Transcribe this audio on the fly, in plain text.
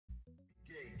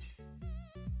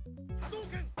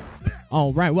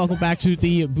All right, welcome back to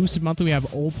the Boosted Monthly. We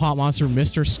have Old Pop Monster,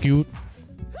 MisterScoot,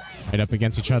 right up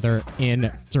against each other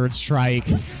in Third Strike.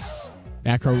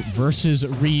 Necro versus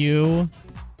Ryu.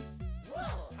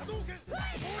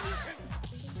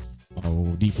 Oh,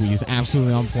 Deep Wee is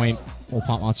absolutely on point. Old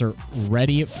Pop Monster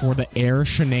ready for the air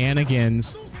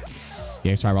shenanigans.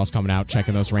 The X Fireball's coming out,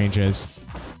 checking those ranges.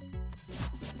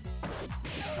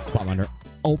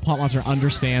 Old Pop Monster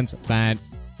understands that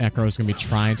Necro is going to be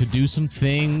trying to do some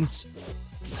things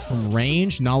from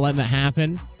range, not letting that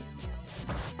happen.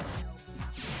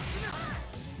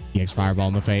 EX Fireball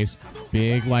in the face.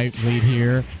 Big light lead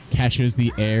here. Catches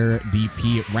the air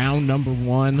DP. Round number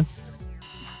 1.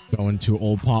 Going to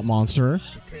Old Pop Monster.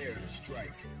 Prepare to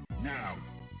strike. Now.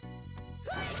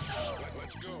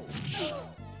 Let's go.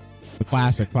 The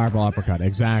classic Fireball Uppercut.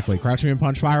 Exactly. Crouching and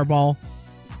Punch Fireball.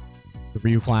 The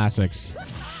Ryu Classics.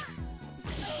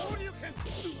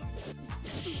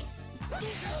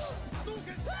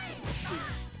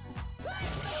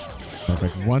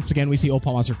 Perfect. Once again, we see Old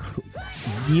Pop Monster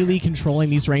really controlling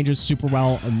these ranges super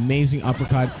well. Amazing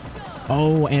uppercut.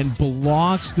 Oh, and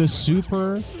blocks the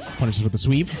super. Punishes with the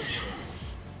sweep.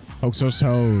 Pokes those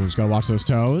toes. Gotta watch those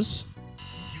toes.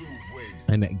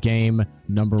 And game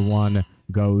number 1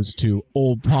 goes to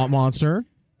Old Pop Monster.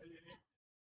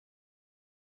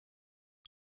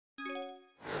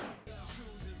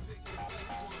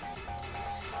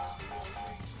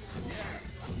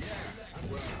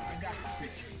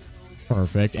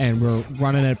 Perfect. And we're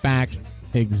running it back.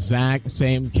 Exact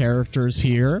same characters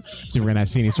here. So we're going to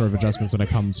see any sort of adjustments when it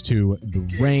comes to the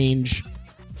range.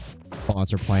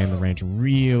 Monster playing the range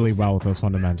really well with those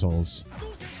fundamentals.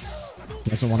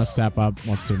 Doesn't want to step up.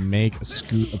 Wants to make a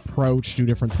scoot approach, do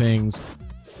different things.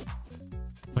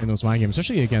 Playing those mind games,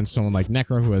 especially against someone like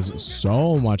Necro who has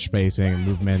so much spacing and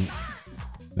movement.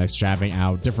 Nice jabbing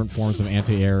out. Different forms of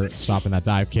anti-air, stopping that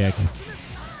dive kick.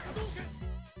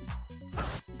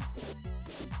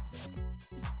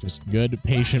 Just good,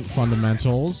 patient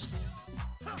fundamentals.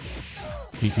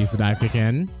 DP's the dive kick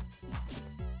in.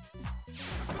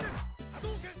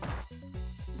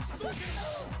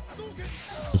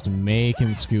 Just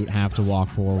making Scoot have to walk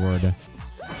forward.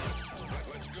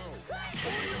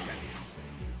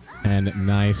 And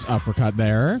nice uppercut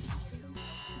there.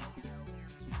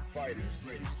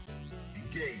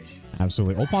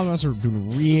 Absolutely. Old Pop Monster doing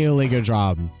a really good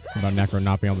job about Necro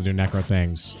not being able to do Necro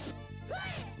things.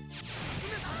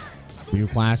 Ryu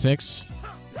Classics.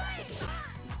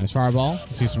 Nice Fireball.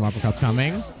 See some uppercuts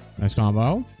coming. Nice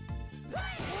combo.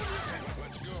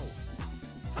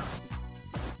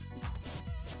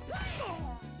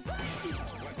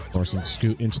 Forcing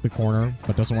Scoot into the corner,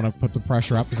 but doesn't want to put the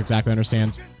pressure up because exactly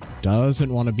understands.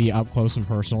 Doesn't want to be up close and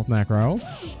personal with Necro.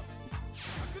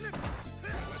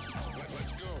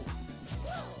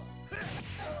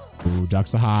 Ooh,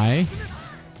 ducks the high.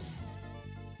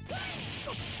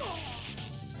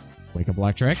 Wake up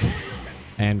electric.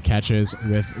 And catches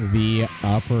with the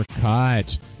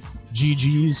uppercut.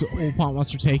 GG's. Old Pop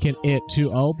Monster taking it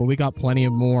 2-0, but we got plenty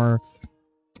of more.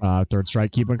 Third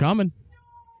Strike, keep it coming.